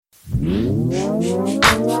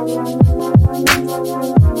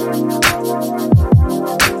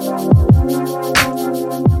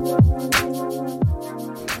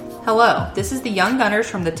Hello, this is the Young Gunners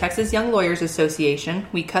from the Texas Young Lawyers Association.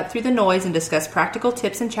 We cut through the noise and discuss practical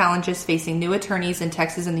tips and challenges facing new attorneys in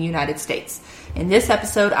Texas and the United States. In this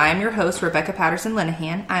episode, I am your host, Rebecca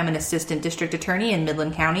Patterson-Linehan. I am an assistant district attorney in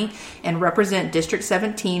Midland County and represent District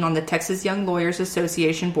 17 on the Texas Young Lawyers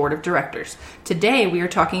Association Board of Directors. Today, we are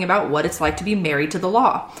talking about what it's like to be married to the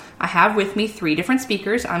law. I have with me 3 different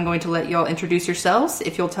speakers. I'm going to let y'all introduce yourselves,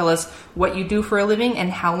 if you'll tell us what you do for a living and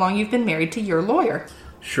how long you've been married to your lawyer.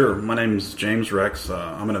 Sure. My name's James Rex.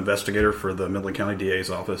 I'm an investigator for the Midland County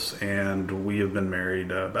DA's office, and we have been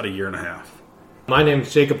married about a year and a half. My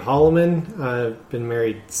name's Jacob Holloman. I've been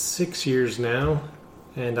married 6 years now,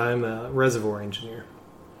 and I'm a reservoir engineer.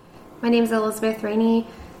 My name's Elizabeth Rainey.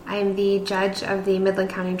 I'm the judge of the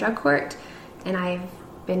Midland County Drug Court, and I've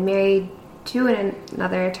been married to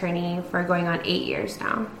another attorney for going on 8 years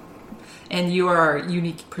now. And you are our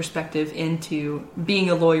unique perspective into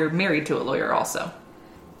being a lawyer, married to a lawyer also.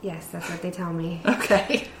 Yes, that's what they tell me.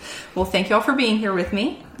 Okay. Well, thank y'all for being here with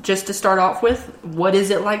me. Just to start off with, what is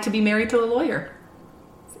it like to be married to a lawyer?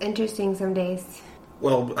 It's interesting some days.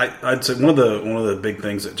 Well, I'd say one of the big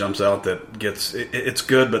things that jumps out that gets it's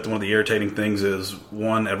good, but one of the irritating things is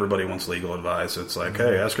one, everybody wants legal advice. It's like,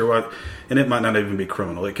 hey, ask her what, and it might not even be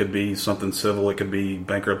criminal. It could be something civil. It could be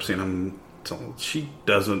bankruptcy, and she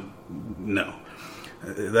doesn't know.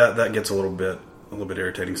 That gets a little bit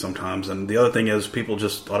irritating sometimes. And the other thing is people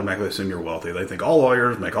just automatically assume you're wealthy. They think all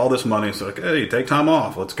lawyers make all this money, so like, hey, take time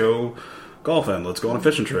off, let's go golfing, let's go on a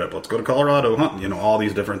fishing trip, let's go to Colorado hunting, all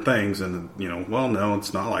these different things. And well, no,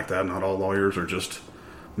 it's not like that. Not all lawyers are just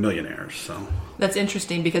millionaires. So that's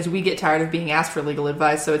interesting because we get tired of being asked for legal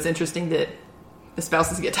advice, so it's interesting that the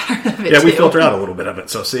spouses get tired of it. We filter out a little bit of it.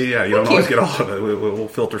 So see, you don't always get all of it. We'll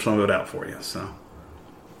filter some of it out for you. So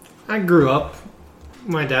I grew up,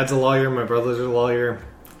 my dad's a lawyer, my brother's a lawyer.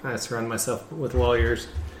 I surround myself with lawyers.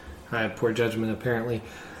 I have poor judgment, apparently.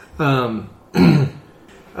 The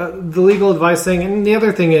legal advice thing, and the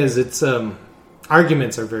other thing is, it's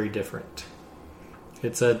arguments are very different.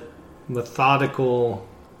 It's a methodical,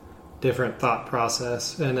 different thought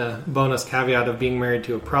process, and a bonus caveat of being married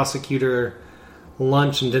to a prosecutor.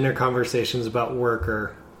 Lunch and dinner conversations about work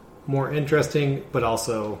are more interesting, but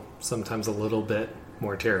also sometimes a little bit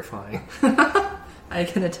more terrifying. I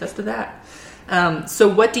can attest to that. So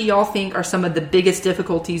what do y'all think are some of the biggest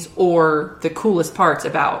difficulties or the coolest parts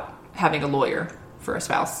about having a lawyer for a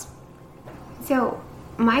spouse? So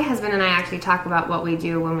my husband and I actually talk about what we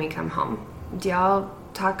do when we come home. Do y'all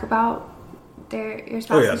talk about your spouse's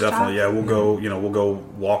Oh yeah, definitely. job? Yeah, we'll go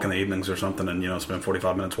walk in the evenings or something, and spend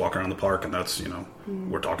 45 minutes walking around the park, and that's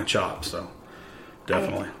we're talking shop. So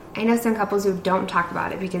definitely. I know some couples who don't talk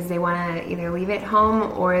about it because they want to either leave it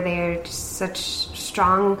home or they're just such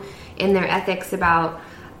strong in their ethics about,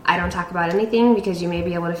 I don't talk about anything because you may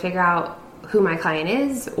be able to figure out who my client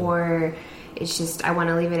is, or it's just, I want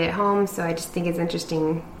to leave it at home. So I just think it's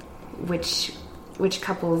interesting which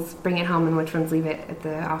couples bring it home and which ones leave it at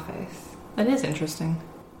the office. That is interesting.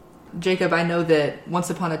 Jacob, I know that once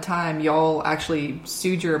upon a time y'all actually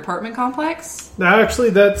sued your apartment complex. Actually,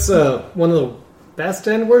 that's one of the best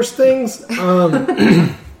and worst things. I'm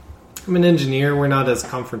an engineer. We're not as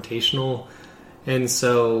confrontational. And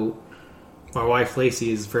so my wife,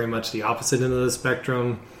 Lacey, is very much the opposite end of the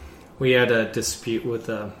spectrum. We had a dispute with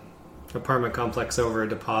the apartment complex over a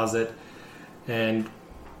deposit, and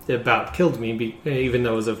it about killed me, even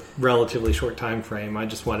though it was a relatively short time frame. I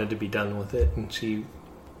just wanted to be done with it, and she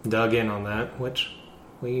dug in on that, which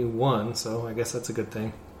we won, so I guess that's a good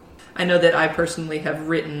thing. I know that I personally have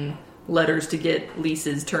written letters to get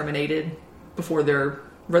leases terminated before their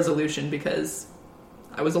resolution because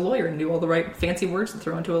I was a lawyer and knew all the right fancy words to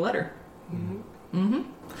throw into a letter. Mm-hmm.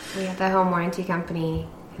 Mm-hmm. We had the home warranty company,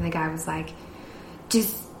 and the guy was like,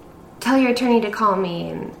 just tell your attorney to call me.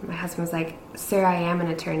 And my husband was like, sir, I am an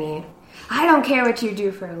attorney. I don't care what you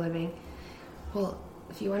do for a living. Well,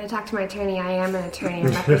 if you want to talk to my attorney, I am an attorney.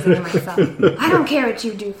 I'm representing myself. I don't care what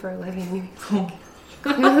you do for a living.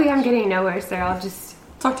 Clearly I'm getting nowhere, sir. I'll just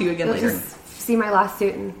talk to you again later. Just see my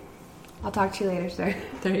lawsuit, and I'll talk to you later, sir.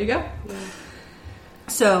 There you go. Yeah.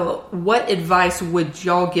 So what advice would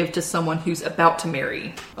y'all give to someone who's about to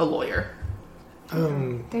marry a lawyer?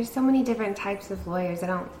 There's so many different types of lawyers.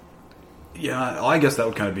 Yeah, I guess that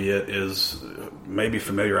would kind of be it, is maybe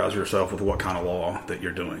familiarize yourself with what kind of law that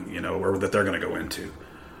you're doing, or that they're going to go into.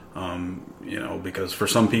 Because for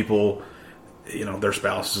some people, their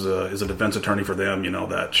spouse is a defense attorney for them,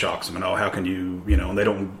 that shocks them. And how can you, and they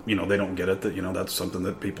don't get it that, that's something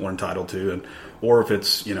that people are entitled to. And, or if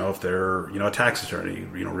it's, if they're, a tax attorney,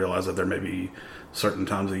 realize that there may be certain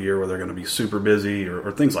times of the year where they're going to be super busy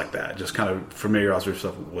or things like that. Just kind of familiarize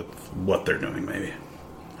yourself with what they're doing maybe.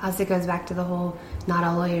 Also goes back to the whole, not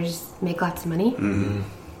all lawyers make lots of money. Mm-hmm.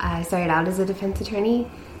 I started out as a defense attorney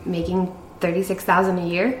making $36,000 a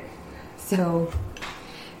year. So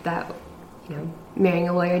that, marrying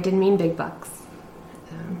a lawyer didn't mean big bucks.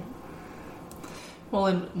 Well,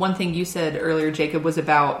 and one thing you said earlier, Jacob, was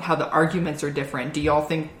about how the arguments are different. Do y'all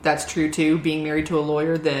think that's true too, being married to a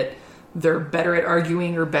lawyer, that they're better at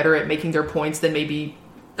arguing or better at making their points than maybe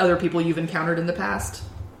other people you've encountered in the past?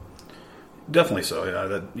 Definitely so, yeah.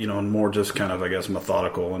 That, and more just kind of, I guess,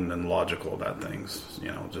 methodical and logical about things,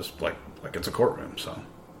 just like it's a courtroom, so.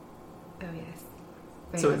 Oh,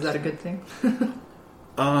 yes. So is that a good thing?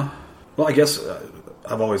 Well, I guess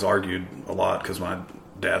I've always argued a lot because my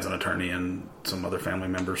dad's an attorney and some other family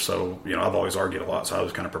members, so, I've always argued a lot, so I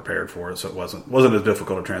was kind of prepared for it, so it wasn't as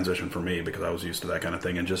difficult a transition for me because I was used to that kind of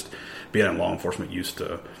thing, and just being in law enforcement, used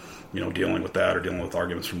to, dealing with that or dealing with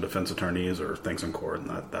arguments from defense attorneys or things in court and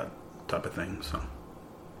that type of thing, so.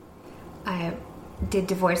 I did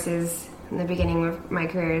divorces in the beginning of my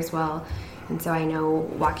career as well, and so I know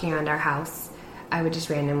walking around our house, I would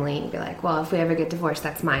just randomly be like, well, if we ever get divorced,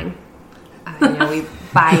 that's mine. We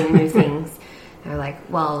buy new things. And they're like,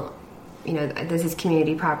 well, this is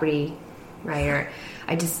community property, right? Or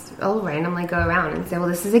I'll randomly go around and say, well,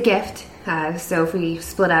 this is a gift. So if we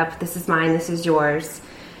split up, this is mine, this is yours.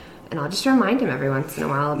 And I'll just remind him every once in a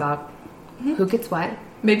while about who gets what.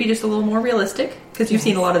 Maybe just a little more realistic, because you've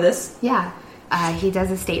seen a lot of this. Yeah. He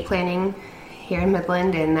does estate planning here in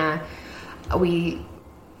Midland, and we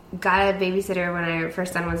got a babysitter when our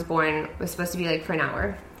first son was born. It was supposed to be for an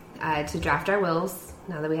hour to draft our wills.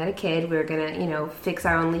 Now that we had a kid, we were going to, fix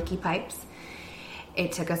our own leaky pipes.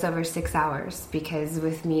 It took us over 6 hours because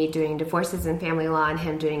with me doing divorces and family law and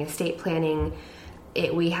him doing estate planning,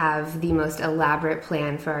 we have the most elaborate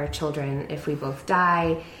plan for our children if we both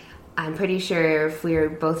die. I'm pretty sure if we were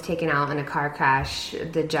both taken out in a car crash,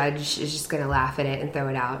 the judge is just going to laugh at it and throw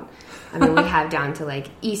it out. I mean, we have down to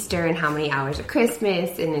Easter and how many hours of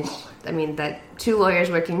Christmas, and that two lawyers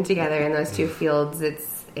working together in those two fields,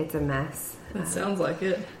 it's a mess. It sounds like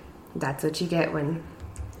it. That's what you get when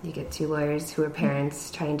you get two lawyers who are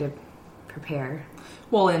parents trying to prepare.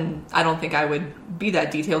 Well, and I don't think I would be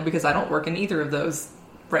that detailed because I don't work in either of those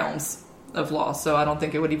realms of law, so I don't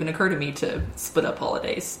think it would even occur to me to split up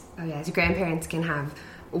holidays. Oh yes, grandparents can have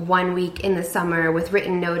 1 week in the summer with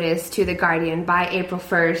written notice to the guardian by April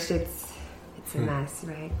 1st. It's a mess,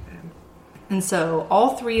 right? And so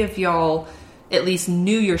all three of y'all at least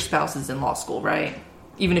knew your spouses in law school, right?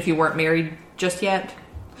 Even if you weren't married just yet?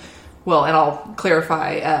 Well, and I'll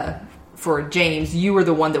clarify, for James, you were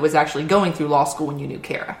the one that was actually going through law school when you knew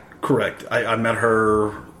Kara. Correct. I met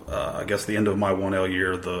her, I guess, the end of my 1L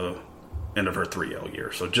year, the end of her 3L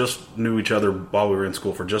year. So just knew each other while we were in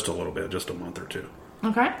school for just a little bit, just a month or two.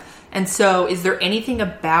 Okay. And so is there anything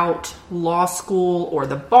about law school or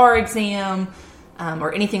the bar exam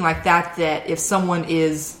or anything like that if someone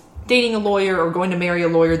is dating a lawyer or going to marry a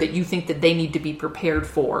lawyer that you think that they need to be prepared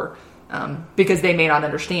for because they may not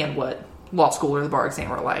understand what law school or the bar exam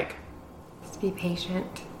are like? Just be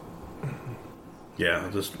patient. Yeah,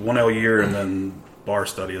 just 1L year and then bar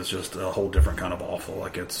study is just a whole different kind of awful.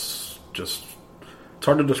 It's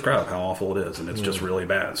hard to describe how awful it is, and it's just really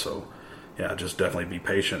bad. So, yeah, just definitely be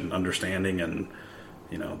patient and understanding, and,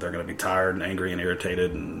 they're going to be tired and angry and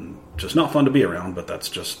irritated and just not fun to be around, but that's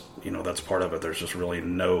just, that's part of it. There's just really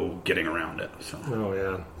no getting around it. So. Oh,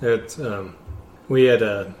 yeah. It's, we had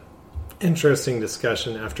a interesting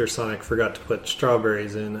discussion after Sonic forgot to put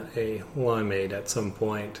strawberries in a limeade at some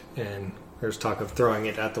point, and there's talk of throwing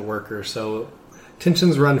it at the worker. So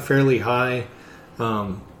tensions run fairly high.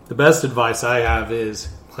 The best advice I have is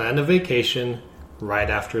plan a vacation right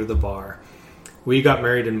after the bar. We got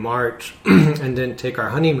married in March and didn't take our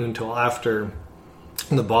honeymoon till after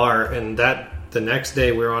the bar, and the next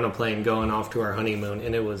day we were on a plane going off to our honeymoon,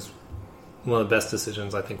 and it was one of the best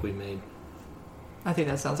decisions I think we made. I think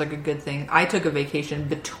that sounds like a good thing. I took a vacation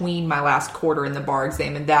between my last quarter and the bar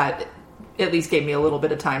exam, and that at least gave me a little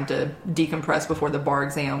bit of time to decompress before the bar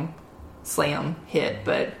exam slam hit,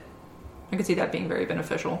 but I could see that being very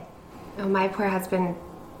beneficial. Oh, my poor husband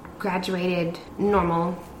graduated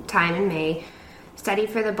normal time in May,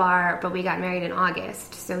 studied for the bar, but we got married in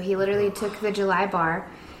August. So he literally took the July bar,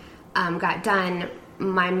 got done.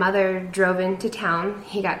 My mother drove into town.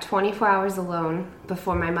 He got 24 hours alone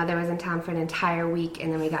before my mother was in town for an entire week,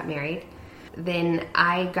 and then we got married. Then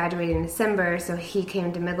I graduated in December, so he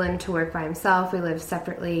came to Midland to work by himself. We lived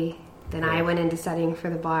separately. Then I went into studying for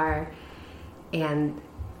the bar, and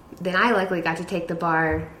then I luckily got to take the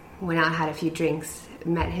bar, went out, had a few drinks,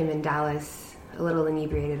 met him in Dallas, a little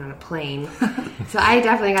inebriated on a plane. So I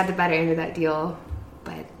definitely got the better end of that deal.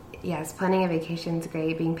 But yes, planning a vacation's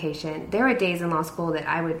great, being patient. There were days in law school that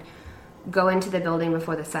I would go into the building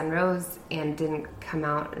before the sun rose and didn't come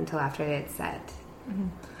out until after it had set. Mm-hmm.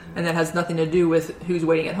 And that has nothing to do with who's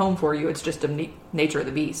waiting at home for you. It's just the nature of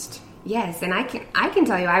the beast. Yes, and I can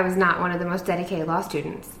tell you I was not one of the most dedicated law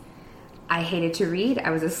students. I hated to read. I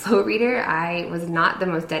was a slow reader. I was not the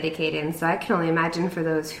most dedicated, and so I can only imagine for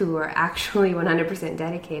those who are actually 100%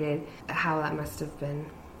 dedicated how that must have been.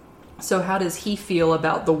 So how does he feel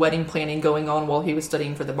about the wedding planning going on while he was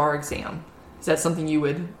studying for the bar exam? Is that something you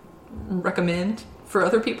would recommend for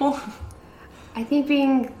other people? I think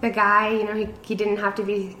being the guy, he didn't have to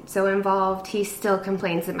be so involved. He still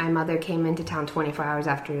complains that my mother came into town 24 hours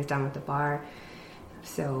after he was done with the bar.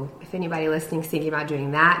 So if anybody listening is thinking about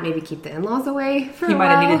doing that, maybe keep the in-laws away for a while. He might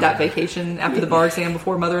have needed that vacation after the bar exam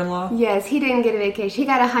before mother-in-law? Yes, he didn't get a vacation. He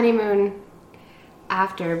got a honeymoon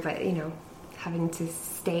after, but, having to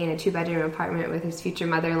stay in a 2-bedroom apartment with his future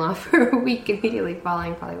mother-in-law for a week immediately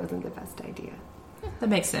following probably wasn't the best idea. That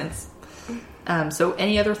makes sense. So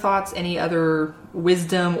any other thoughts, any other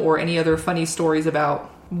wisdom, or any other funny stories about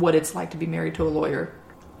what it's like to be married to a lawyer?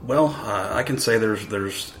 Well, I can say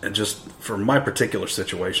there's just for my particular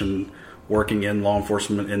situation, working in law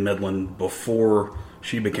enforcement in Midland before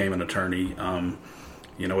she became an attorney,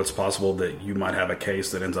 it's possible that you might have a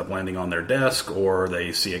case that ends up landing on their desk, or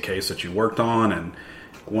they see a case that you worked on, and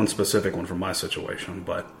one specific one from my situation,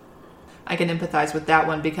 but I can empathize with that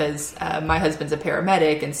one because my husband's a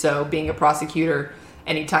paramedic, and so being a prosecutor,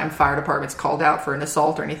 anytime fire department's called out for an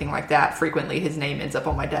assault or anything like that, frequently his name ends up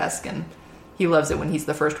on my desk, and he loves it when he's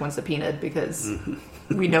the first one subpoenaed because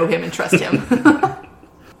we know him and trust him.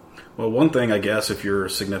 Well, one thing I guess if your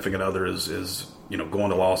significant other is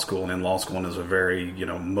going to law school and in law school and is a very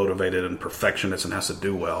motivated and perfectionist and has to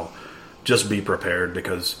do well, just be prepared,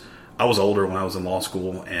 because I was older when I was in law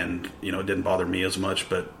school and it didn't bother me as much,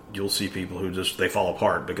 but you'll see people who they fall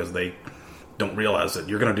apart because they don't realize that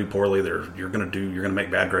you're going to do poorly. You're going to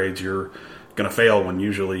make bad grades. You're going to fail when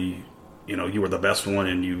usually you were the best one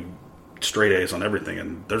and you straight A's on everything,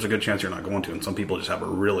 and there's a good chance you're not going to, and some people just have a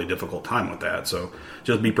really difficult time with that. So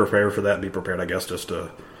just be prepared for that. Be prepared, I guess, just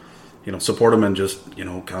to support them and just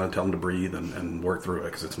kind of tell them to breathe and work through it,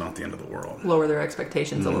 because it's not the end of the world. Lower their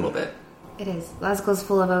expectations a little bit. It is. Law school's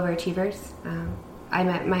full of overachievers. I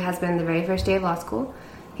met my husband the very first day of law school.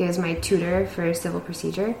 He was my tutor for civil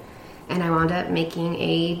procedure, and I wound up making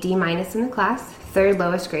a D- in the class, third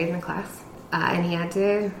lowest grade in the class, and he had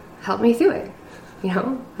to help me through it.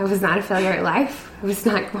 I was not a failure at life. This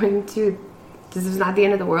was not the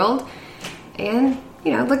end of the world. And,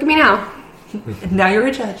 look at me now. Now you're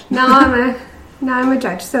a judge. Now I'm a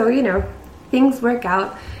judge. So, things work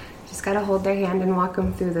out. Just got to hold their hand and walk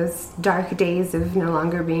them through those dark days of no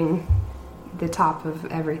longer being the top of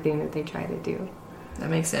everything that they try to do.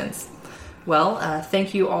 That makes sense. Well,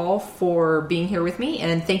 thank you all for being here with me,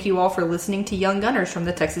 and thank you all for listening to Young Gunners from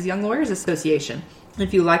the Texas Young Lawyers Association.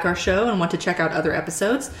 If you like our show and want to check out other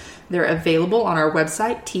episodes, they're available on our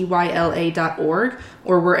website, tyla.org,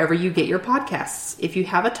 or wherever you get your podcasts. If you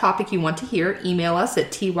have a topic you want to hear, email us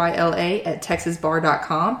at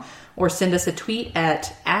tyla@texasbar.com, or send us a tweet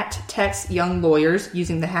at @TexYoungLawyers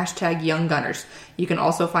using the hashtag YoungGunners. You can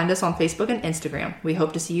also find us on Facebook and Instagram. We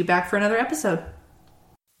hope to see you back for another episode.